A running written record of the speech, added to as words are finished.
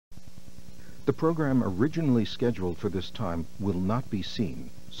The program originally scheduled for this time will not be seen,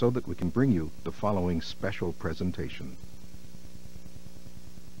 so that we can bring you the following special presentation.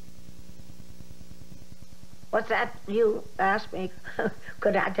 What's that you asked me?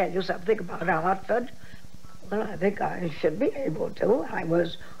 Could I tell you something about Hartford? Well, I think I should be able to. I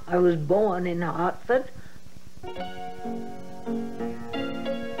was born in Hartford.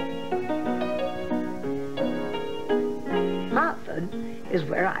 Hartford is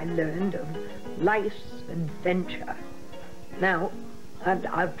where I learned of life's adventure. Now,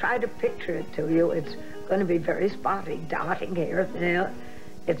 I'll try to picture it to you. It's going to be very spotty, darting here and there.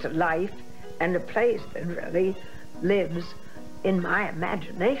 It's a life and a place that really lives in my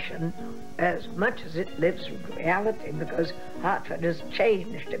imagination as much as it lives in reality, because Hartford has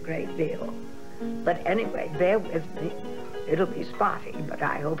changed a great deal. But anyway, bear with me. It'll be spotty, but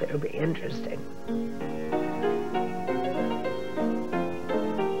I hope it'll be interesting.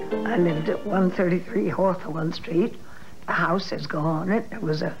 I lived at 133 Hawthorne Street. The house is gone. It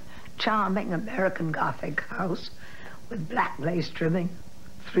was a charming American Gothic house with black lace trimming,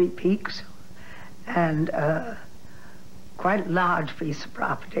 3 peaks, and quite a large piece of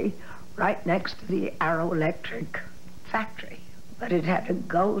property right next to the Arrow Electric factory. But it had a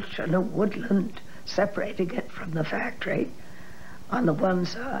gulch and a woodland separating it from the factory on the one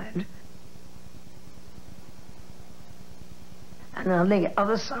side. And on the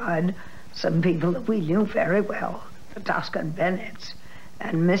other side, some people that we knew very well, the Toscan Bennetts.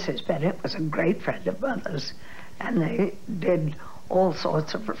 And Mrs. Bennett was a great friend of Mother's, and they did all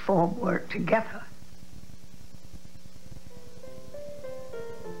sorts of reform work together.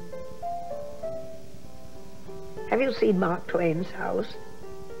 Have you seen Mark Twain's house?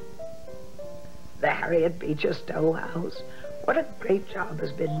 The Harriet Beecher Stowe house. What a great job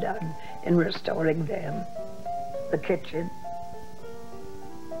has been done in restoring them. The kitchen.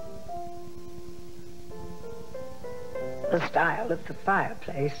 The style of the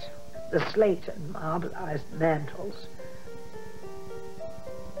fireplace. The slate and marbleized mantels.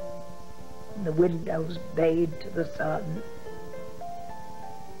 The windows bayed to the sun.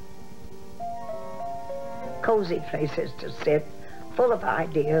 Cozy places to sit, full of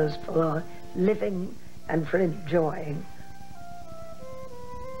ideas for living and for enjoying.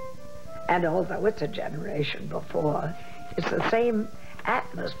 And although it's a generation before, it's the same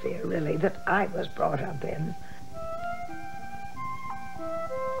atmosphere, really, that I was brought up in.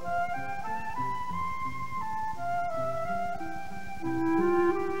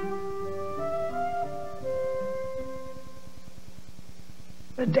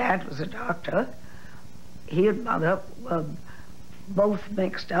 The dad was a doctor. He and Mother were both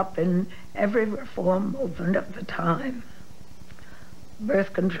mixed up in every reform movement of the time.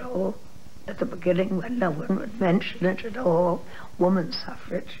 Birth control at the beginning, when no one would mention it at all. Woman's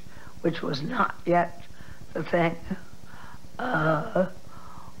suffrage, which was not yet the thing.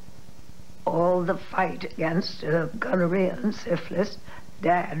 All the fight against gonorrhea and syphilis,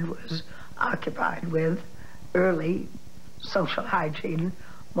 Dad was occupied with. Early social hygiene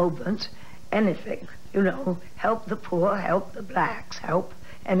movements, anything. You know, help the poor, help the blacks, help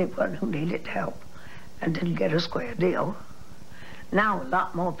anyone who needed help and didn't get a square deal. Now a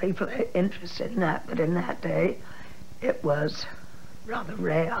lot more people are interested in that, but in that day it was rather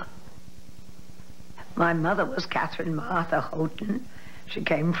rare. My mother was Catherine Martha Houghton. She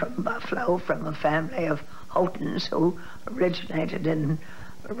came from Buffalo, from a family of Houghtons who originated in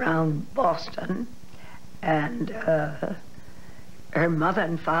around Boston, and her mother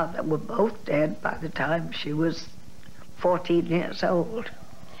and father were both dead by the time she was 14 years old.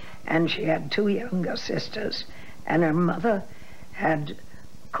 And she had 2 younger sisters. And her mother had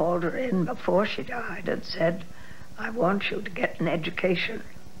called her in before she died and said, I want you to get an education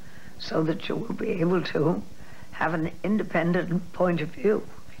so that you will be able to have an independent point of view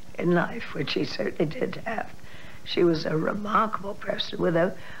in life, which she certainly did have. She was a remarkable person with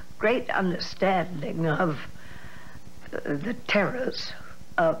a great understanding of the terrors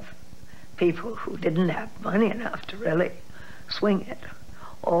of people who didn't have money enough to really swing it,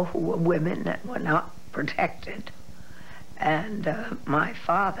 or who were women and were not protected. And my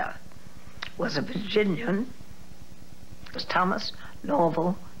father was a Virginian. It was Thomas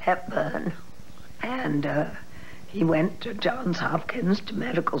Norval Hepburn, and he went to Johns Hopkins to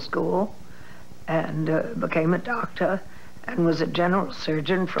medical school and became a doctor and was a general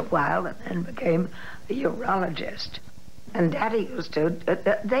surgeon for a while, and then became a urologist. And Daddy used to,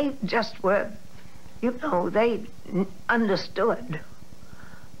 they just were, you know, they understood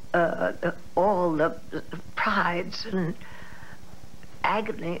all the prides and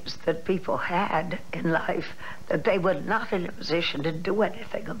agonies that people had in life that they were not in a position to do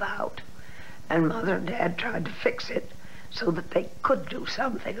anything about. and Mother and Dad tried to fix it so that they could do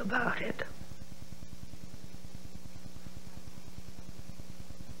something about it.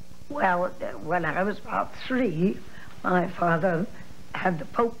 Well, when I was about 3, my father had the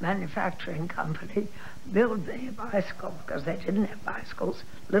Pope Manufacturing Company build me a bicycle, because they didn't have bicycles,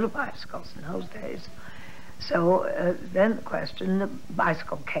 little bicycles in those days. So then the question, the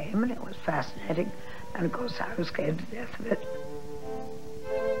bicycle came, and it was fascinating, and of course I was scared to death of it.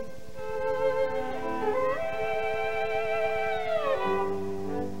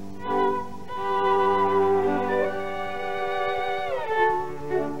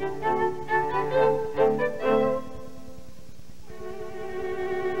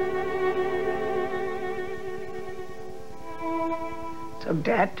 So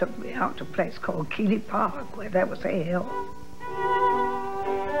Dad took me out to a place called Keeley Park, where there was a hill.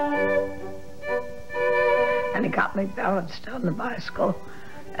 And he got me balanced on the bicycle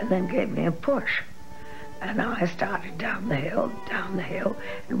and then gave me a push. And I started down the hill,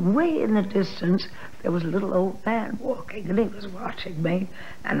 and way in the distance there was a little old man walking, and he was watching me,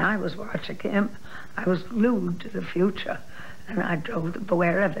 and I was watching him. I was glued to the future, and I drove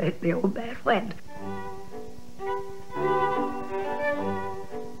wherever the old man went.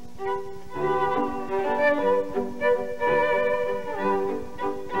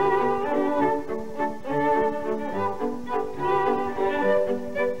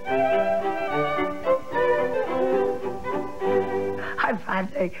 I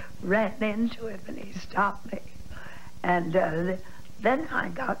finally ran into him and he stopped me. And then I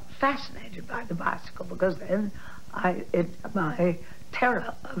got fascinated by the bicycle, because then my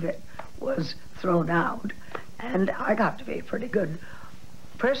terror of it was thrown out, and I got to be a pretty good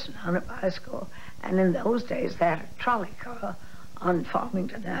person on a bicycle. And in those days they had a trolley car on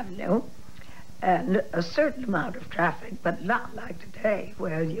Farmington Avenue, and a certain amount of traffic, but not like today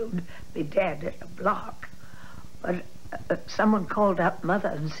where you'd be dead at a block. But someone called up Mother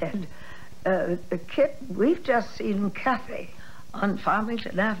and said, Kit, we've just seen Kathy on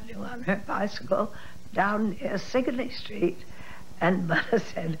Farmington Avenue on her bicycle down near Sigourney Street. And Mother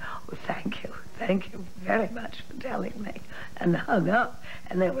said, oh, thank you very much for telling me, and hung up.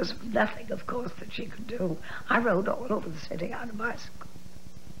 And there was nothing, of course, that she could do. I rode all over the city on a bicycle.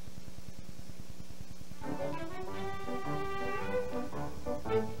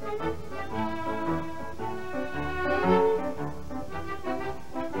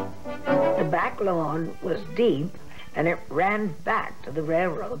 The back lawn was deep, and it ran back to the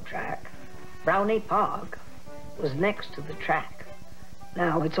railroad track. Brownie Park was next to the track.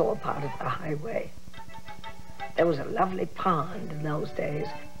 Now it's all part of the highway. There was a lovely pond in those days.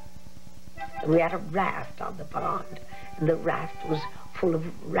 We had a raft on the pond, and the raft was full of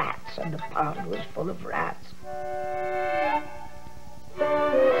rats, and the pond was full of rats.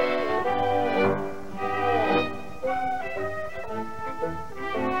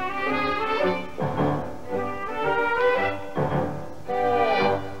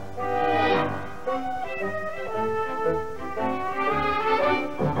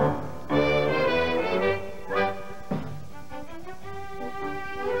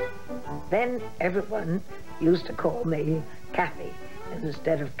 Then everyone used to call me Kathy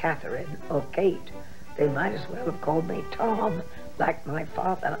instead of Katharine or Kate. They might as well have called me Tom, like my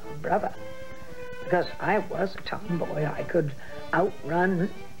father and brother, because I was a tomboy. I could outrun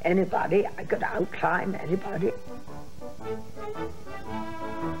anybody. I could outclimb anybody.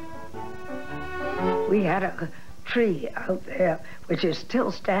 We had a tree out there, which is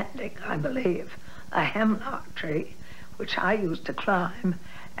still standing, I believe, a hemlock tree, which I used to climb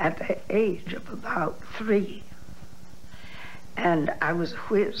at the age of about 3. And I was a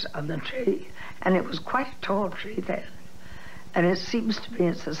whiz on the tree, and it was quite a tall tree then. And it seems to me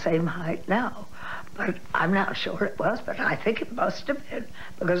it's the same height now, but I'm not sure it was, but I think it must have been,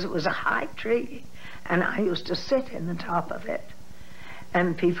 because it was a high tree, and I used to sit in the top of it.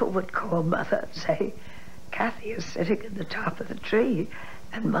 And people would call Mother and say, Kathy is sitting in the top of the tree.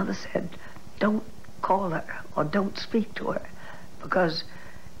 And Mother said, don't call her or don't speak to her, because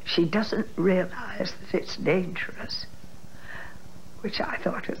she doesn't realize that it's dangerous, which I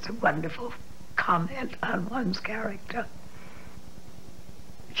thought was a wonderful comment on one's character.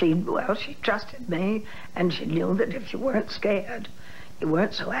 She trusted me, and she knew that if you weren't scared, you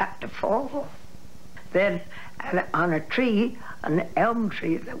weren't so apt to fall. Then on a tree, an elm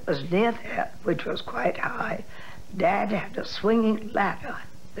tree that was near there, which was quite high, Dad had a swinging ladder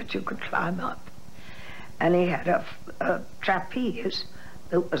that you could climb up. And he had a trapeze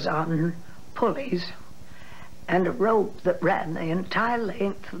that was on pulleys, and a rope that ran the entire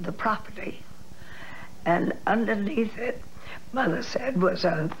length of the property. And underneath it Mother said was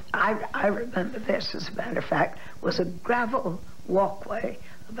I remember this, as a matter of fact, was a gravel walkway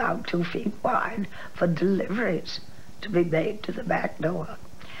about 2 feet wide for deliveries to be made to the back door.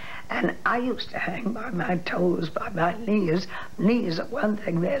 And I used to hang by my toes, by my knees. Knees are one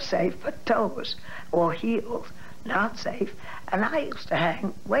thing, they're safe, but toes or heels, not safe. And I used to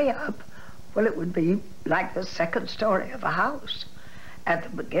hang way up. Well, it would be like the second story of a house at the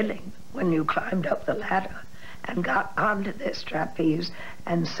beginning when you climbed up the ladder and got onto this trapeze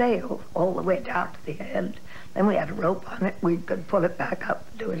and sailed all the way down to the end. Then we had a rope on it. We could pull it back up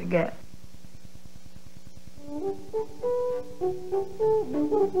and do it again.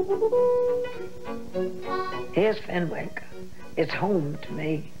 Here's Fenwick. It's home to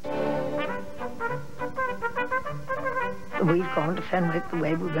me. We've gone to Fenwick the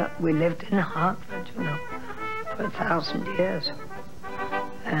way we lived in Hartford, you know, for 1,000 years.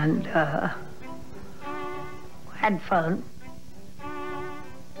 And had fun.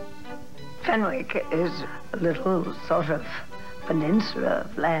 Fenwick is a little sort of peninsula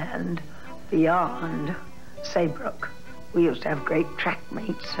of land beyond Saybrook. We used to have great track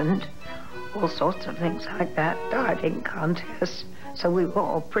meets and all sorts of things like that, darting contests. So we were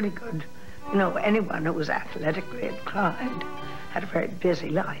all pretty good. You know, anyone who was athletically inclined had a very busy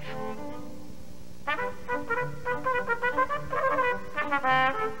life.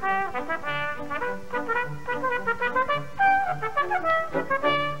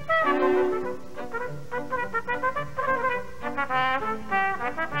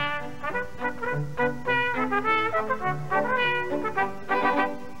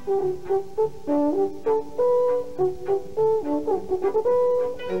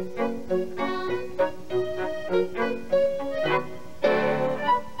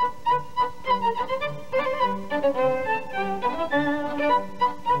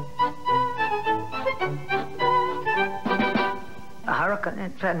 A hurricane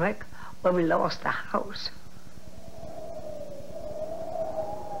in Fenwick where we lost the house.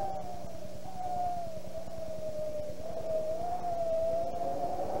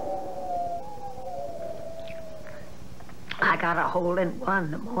 I got a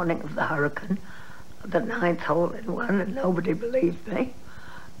hole-in-one the morning of the hurricane, the 9th hole-in-one, and nobody believed me.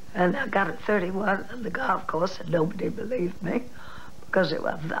 And I got a 31 on the golf course, and nobody believed me because it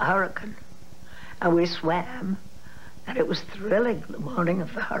was the hurricane. And we swam, and it was thrilling the morning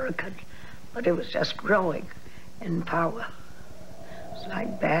of the hurricane, but it was just growing in power. It was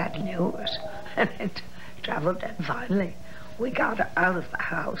like bad news, and it traveled, and finally we got out of the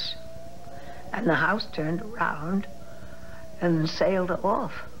house, and the house turned around and sailed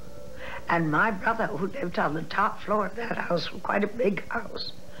off. And my brother, who lived on the top floor of that house, quite a big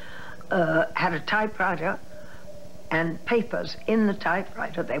house, had a typewriter and papers in the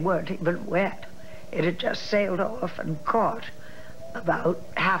typewriter. They weren't even wet. It had just sailed off and caught about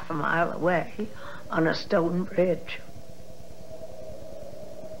half a mile away on a stone bridge.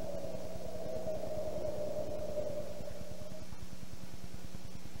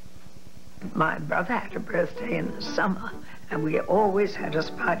 My brother had a birthday in the summer, and we always had a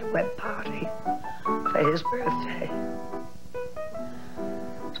spiderweb party for his birthday.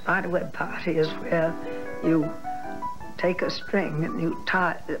 Spiderweb party is where you take a string and you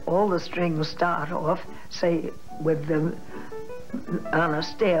tie, all the strings start off, say, with the, on a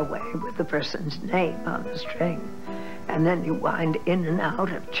stairway with the person's name on the string. And then you wind in and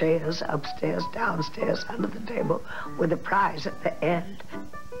out of chairs, upstairs, downstairs, under the table, with a prize at the end.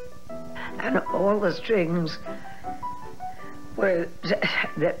 And all the strings were,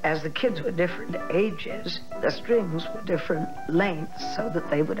 as the kids were different ages, the strings were different lengths so that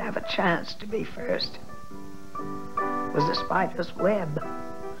they would have a chance to be first. It was a spider's web,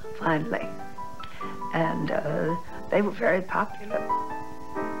 finally. And they were very popular.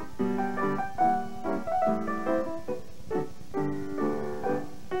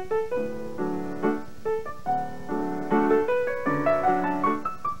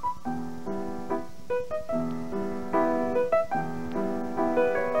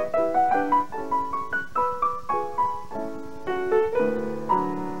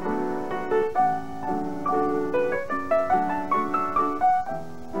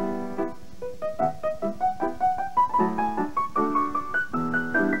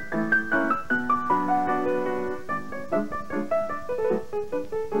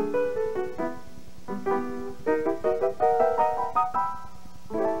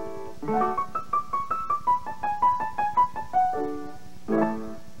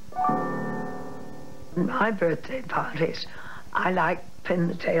 My birthday parties, I like Pin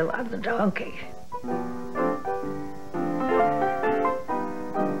the Tail on the Donkey.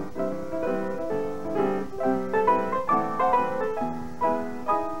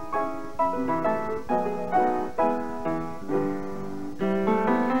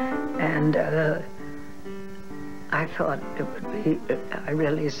 I thought it would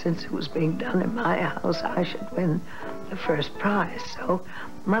be, since it was being done in my house, I should win the first prize. So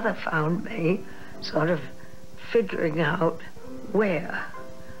Mother found me sort of figuring out where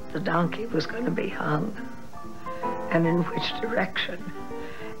the donkey was going to be hung and in which direction,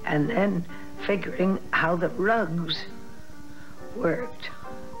 and then figuring how the rugs worked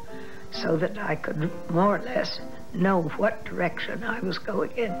so that I could more or less know what direction I was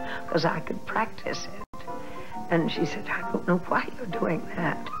going in, because I could practice it. And she said, I don't know why you're doing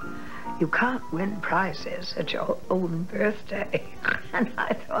that. You can't win prizes at your own birthday. And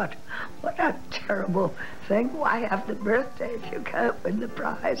I thought, what a terrible thing. Why have the birthday if you can't win the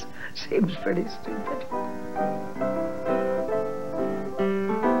prize? Seems pretty stupid.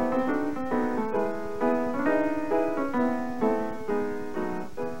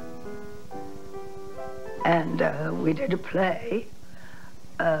 And we did a play,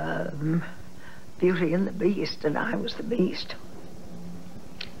 Beauty and the Beast, and I was the Beast.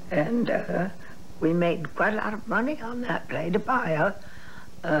 And we made quite a lot of money on that play to buy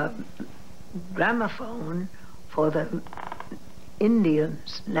a gramophone for the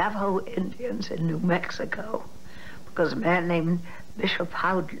Indians, Navajo Indians in New Mexico, because a man named Bishop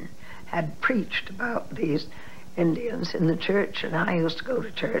Howden had preached about these Indians in the church, and I used to go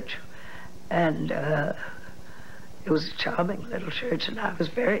to church. And it was a charming little church, and I was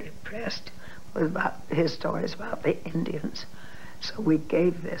very impressed with his stories about the Indians. So we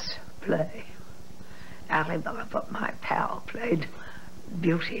gave this play. Ali Baba, my pal, played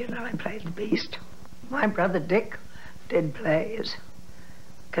Beauty, and I played the Beast. My brother Dick did plays.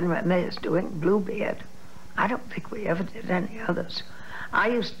 Can remember he was doing Bluebeard. I don't think we ever did any others. I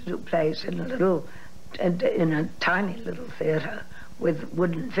used to do plays in a tiny little theater with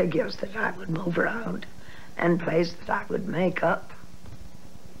wooden figures that I would move around, and plays that I would make up.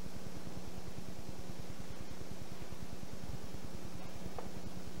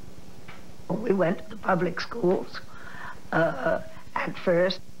 We went to the public schools at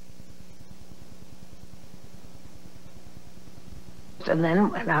first. And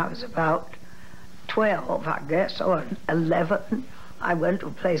then when I was about 12, I guess, or 11, I went to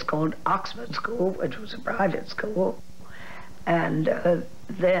a place called Oxford School, which was a private school. And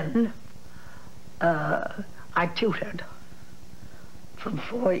then I tutored for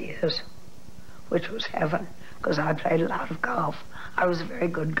 4 years, which was heaven, because I played a lot of golf. I was a very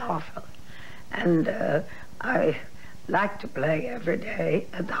good golfer. And I liked to play every day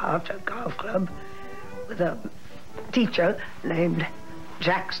at the Hartford Golf Club with a teacher named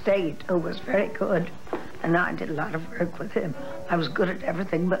Jack State, who was very good. And I did a lot of work with him. I was good at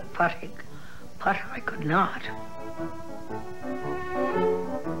everything but putting. Putt I could not.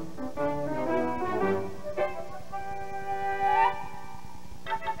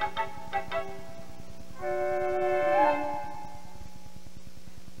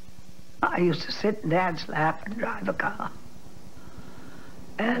 I used to sit in Dad's lap and drive a car.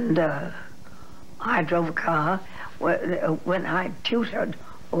 And I drove a car when I tutored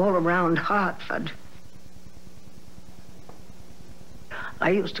all around Hartford. I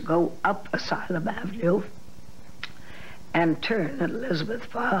used to go up Asylum Avenue and turn at Elizabeth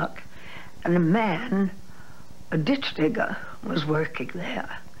Park, and a man, a ditch digger, was working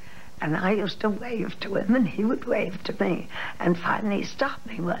there. And I used to wave to him, and he would wave to me. And finally he stopped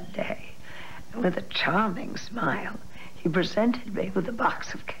me one day, and with a charming smile, he presented me with a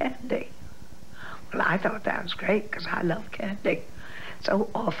box of candy. Well, I thought that was great, because I love candy. So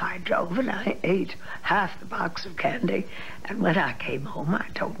off I drove, and I ate half the box of candy. And when I came home, I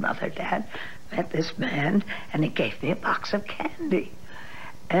told Mother, Dad, met this man, and he gave me a box of candy.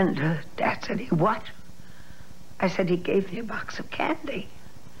 And Dad said, what? I said, he gave me a box of candy,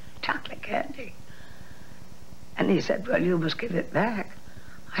 chocolate candy. And he said, well, you must give it back.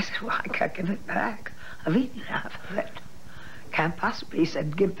 I said, well, I can't give it back. I've eaten half of it. Can't possibly. He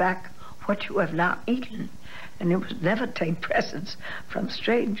said, give back what you have not eaten. And you must never take presents from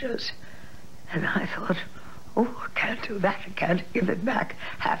strangers. And I thought, oh, I can't do that. I can't give it back,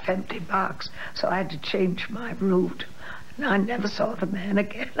 half-empty box. So I had to change my route. And I never saw the man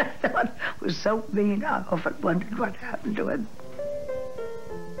again. I thought it was so mean. I often wondered what happened to him.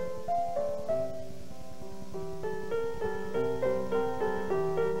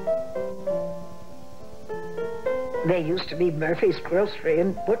 There used to be Murphy's Grocery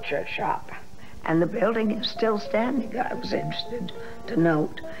and Butcher Shop. And the building is still standing, I was interested to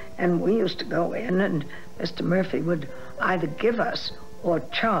note. And we used to go in, and Mr. Murphy would either give us or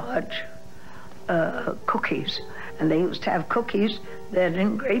charge cookies. And they used to have cookies then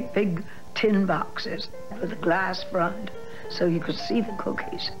in great big tin boxes with a glass front, so you could see the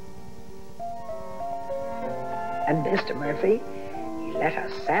cookies. And Mr. Murphy, he let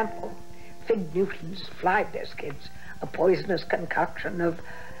us sample Fig Newton's fly biscuits, a poisonous concoction of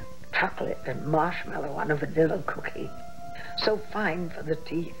chocolate and marshmallow on a vanilla cookie. So fine for the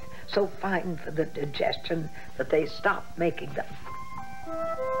teeth, so fine for the digestion that they stopped making them.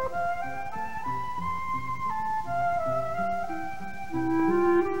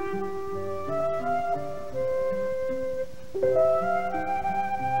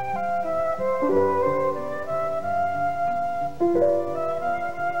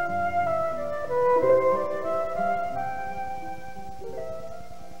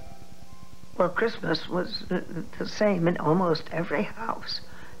 Well, Christmas was the same in almost every house.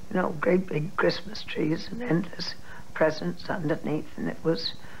 You know, great big Christmas trees and endless presents underneath, and it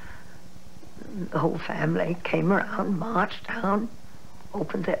was, the whole family came around, marched down,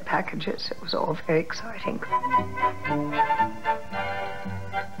 opened their packages. It was all very exciting.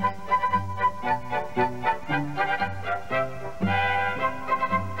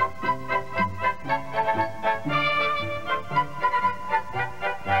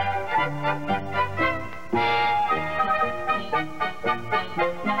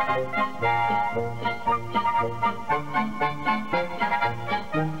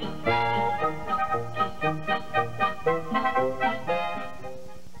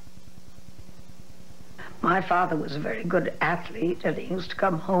 My father was a very good athlete, and he used to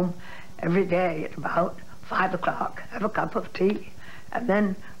come home every day at about 5 o'clock, have a cup of tea, and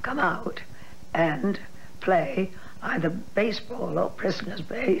then come out and play either baseball or prisoner's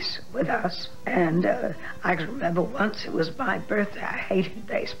base with us. And I can remember once it was my birthday. I hated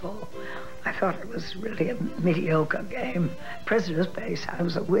baseball. I thought it was really a mediocre game. Prisoner's base I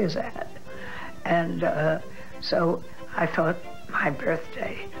was a whiz at. And so I thought, my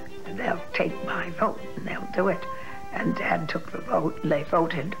birthday, they'll take my vote and they'll do it. And Dad took the vote and they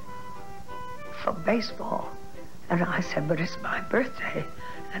voted for baseball. And I said, but it's my birthday.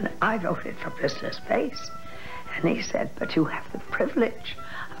 And I voted for prisoner's base. And he said, but you have the privilege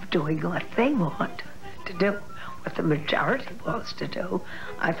of doing what they want to do, what the majority wants to do.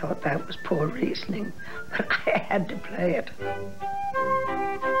 I thought that was poor reasoning, but I had to play it.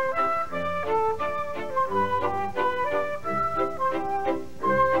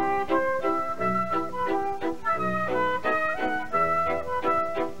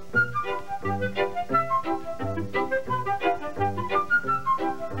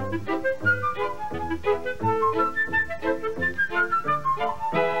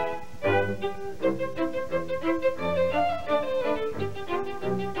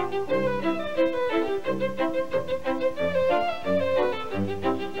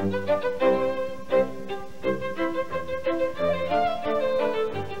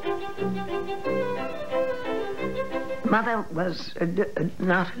 Mother was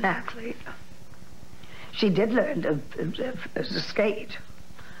not an athlete. She did learn to skate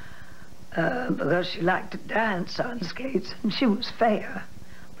because she liked to dance on skates, and she was fair,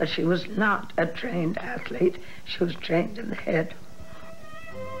 but she was not a trained athlete. She was trained in the head.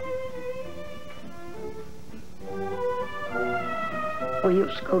 We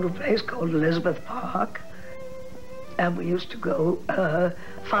used to go to a place called Elizabeth Park, and we used to go,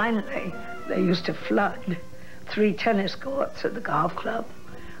 finally, they used to flood 3 tennis courts at the golf club,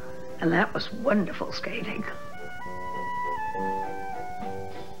 and that was wonderful skating.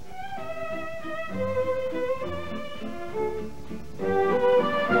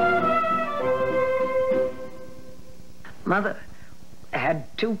 Mother had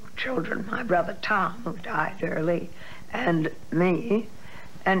 2 children, my brother Tom, who died early, and me,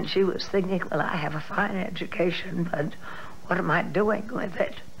 and she was thinking, well, I have a fine education, but what am I doing with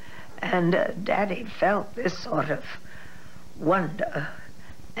it? And Daddy felt this sort of wonder,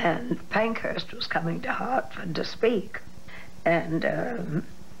 and Pankhurst was coming to Hartford to speak. And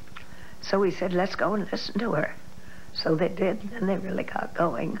so he said, let's go and listen to her. So they did, and they really got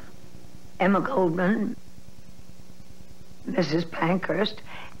going. Emma Goldman, Mrs. Pankhurst,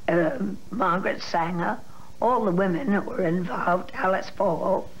 Margaret Sanger, all the women who were involved, Alice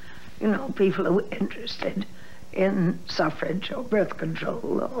Paul, you know, people who were interested in suffrage or birth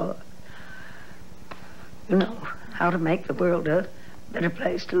control or, you know, how to make the world a better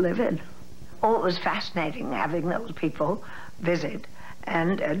place to live in. Oh, it was fascinating having those people visit.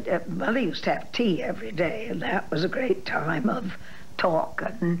 And Mother used to have tea every day, and that was a great time of talk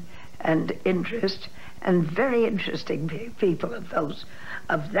and interest. And very interesting people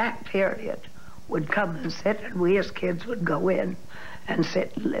of that period would come and sit, and we as kids would go in and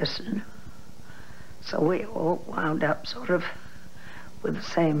sit and listen. So we all wound up sort of with the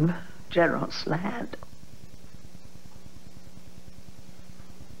same general slant.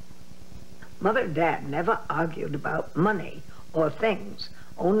 Mother and Dad never argued about money or things,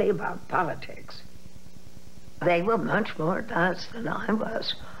 only about politics. They were much more advanced than I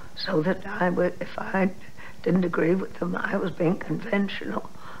was, so that if I didn't agree with them, I was being conventional.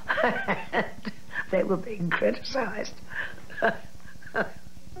 They were being criticized.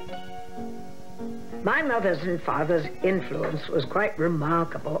 My mother's and father's influence was quite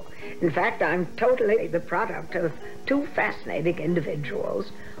remarkable. In fact, I'm totally the product of two fascinating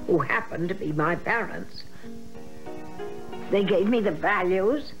individuals who happened to be my parents. They gave me the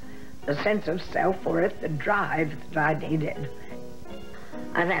values, the sense of self-worth, the drive that I needed.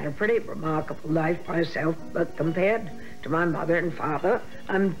 I've had a pretty remarkable life myself, but compared to my mother and father,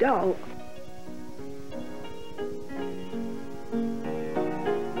 I'm dull.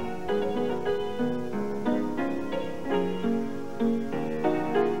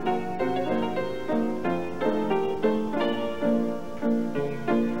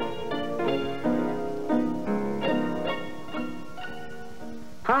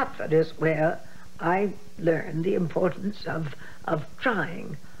 Hartford is where I learned the importance of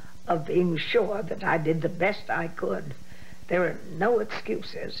trying, of being sure that I did the best I could. There are no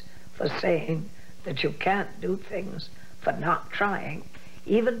excuses for saying that you can't do things, for not trying.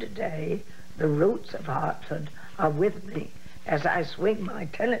 Even today, the roots of Hartford are with me as I swing my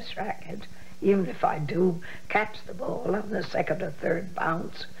tennis racket, even if I do catch the ball on the second or third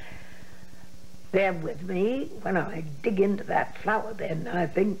bounce. They're with me when I dig into that flower bed and I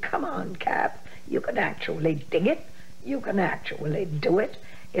think, come on, Kath, you can actually dig it. You can actually do it.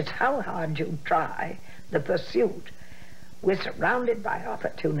 It's how hard you try, the pursuit. We're surrounded by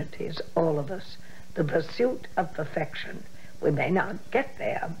opportunities, all of us. The pursuit of perfection. We may not get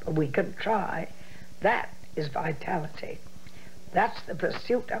there, but we can try. That is vitality. That's the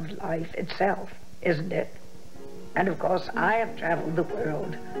pursuit of life itself, isn't it? And of course, I have traveled the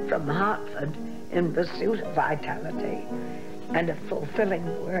world from Hartford in pursuit of vitality and of fulfilling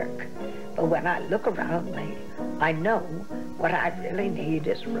work. But when I look around me, I know what I really need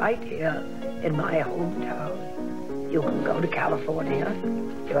is right here in my hometown. You can go to California,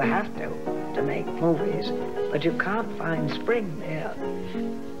 you have to make movies, but you can't find spring there.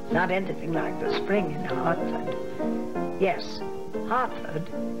 Not anything like the spring in Hartford. Yes, Hartford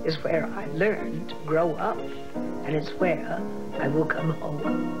is where I learned to grow up, and it's where I will come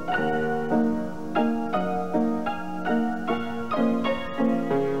home.